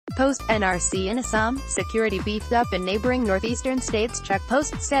checkpost, NRC in Assam, security beefed up in neighbouring northeastern states,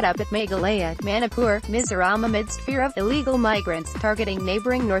 checkposts set up at Meghalaya, Manipur, Mizoram amidst fear of illegal migrants targeting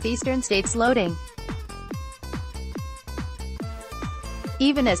neighbouring northeastern states loading.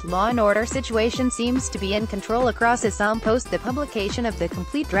 Even as law and order situation seems to be in control across Assam post the publication of the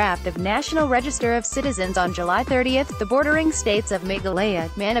complete draft of National Register of Citizens on July 30, the bordering states of Meghalaya,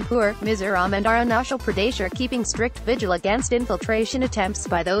 Manipur, Mizoram and Arunachal Pradesh are keeping strict vigil against infiltration attempts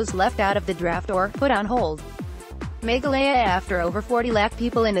by those left out of the draft or put on hold. Meghalaya. After over 40 lakh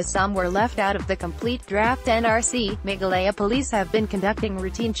people in Assam were left out of the complete draft NRC, Meghalaya police have been conducting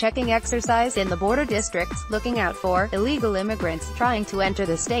routine checking exercise in the border districts, looking out for illegal immigrants trying to enter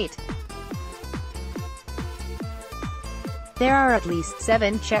the state. There are at least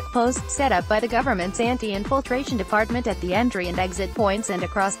 7 checkposts set up by the government's anti-infiltration department at the entry and exit points and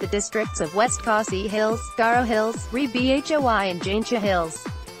across the districts of West Khasi Hills, Garo Hills, Bhoi and Jaintia Hills.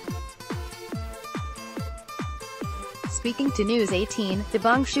 Speaking to News 18,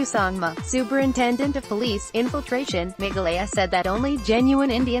 Debangshu Sangma, Superintendent of Police, Infiltration, Meghalaya said that only genuine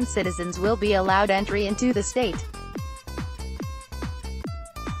Indian citizens will be allowed entry into the state.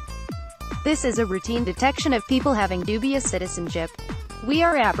 This is a routine detection of people having dubious citizenship. We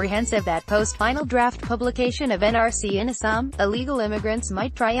are apprehensive that post-final draft publication of NRC in Assam, illegal immigrants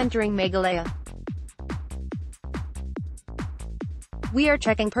might try entering Meghalaya. We are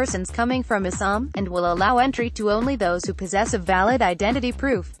checking persons coming from Assam, and will allow entry to only those who possess a valid identity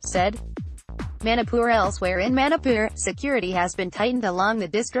proof, said Manipur. Elsewhere in Manipur, security has been tightened along the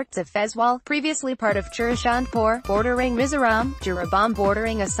districts of Feswal, previously part of Churachandpur, bordering Mizoram, Jiribam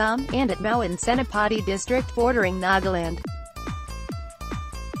bordering Assam, and at Mau in Senapati district bordering Nagaland.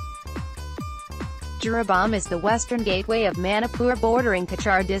 Jiribam is the western gateway of Manipur bordering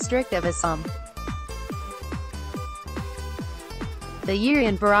Kachar district of Assam. The Yir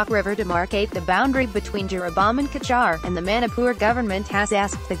and Barak River demarcate the boundary between Jiribam and Kachar, and the Manipur government has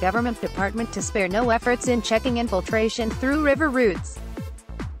asked the government department to spare no efforts in checking infiltration through river routes.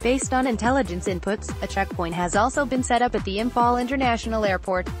 Based on intelligence inputs, a checkpoint has also been set up at the Imphal International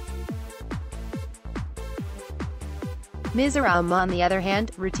Airport. Mizoram. On the other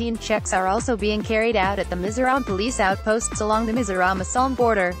hand, routine checks are also being carried out at the Mizoram police outposts along the Mizoram-Assam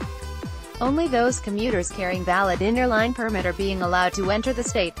border. Only those commuters carrying valid inner line permit are being allowed to enter the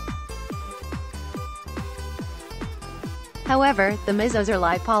state. However, the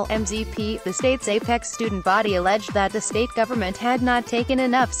Mizozerlai MZP, the state's apex student body, alleged that the state government had not taken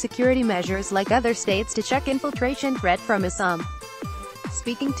enough security measures like other states to check infiltration threat from Assam.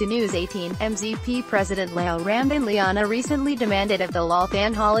 Speaking to News 18, MZP President Lal Ramdan Liana recently demanded of the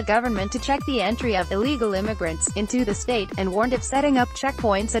Lalthanhala government to check the entry of illegal immigrants into the state, and warned of setting up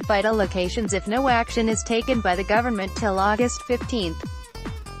checkpoints at vital locations if no action is taken by the government till August 15.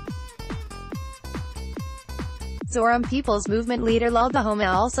 Zoram People's Movement leader Lal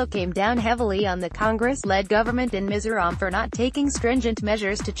Dahoma also came down heavily on the Congress-led government in Mizoram for not taking stringent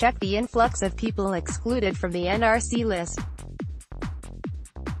measures to check the influx of people excluded from the NRC list.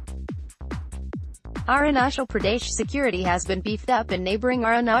 Arunachal Pradesh. Security has been beefed up in neighbouring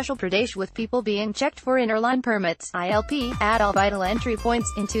Arunachal Pradesh with people being checked for inner line permits (ILP) at all vital entry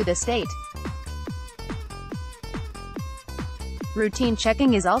points into the state. Routine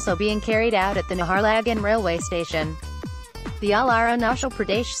checking is also being carried out at the Naharlagun railway station. The All Arunachal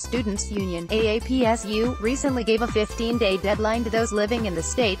Pradesh Students' Union (AAPSU) recently gave a 15-day deadline to those living in the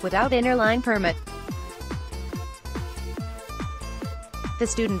state without inner line permit. The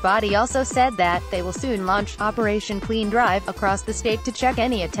student body also said that they will soon launch Operation Clean Drive across the state to check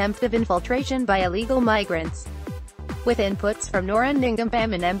any attempt of infiltration by illegal migrants. With inputs from Noran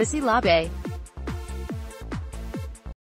Ningampam and Embassy Labe.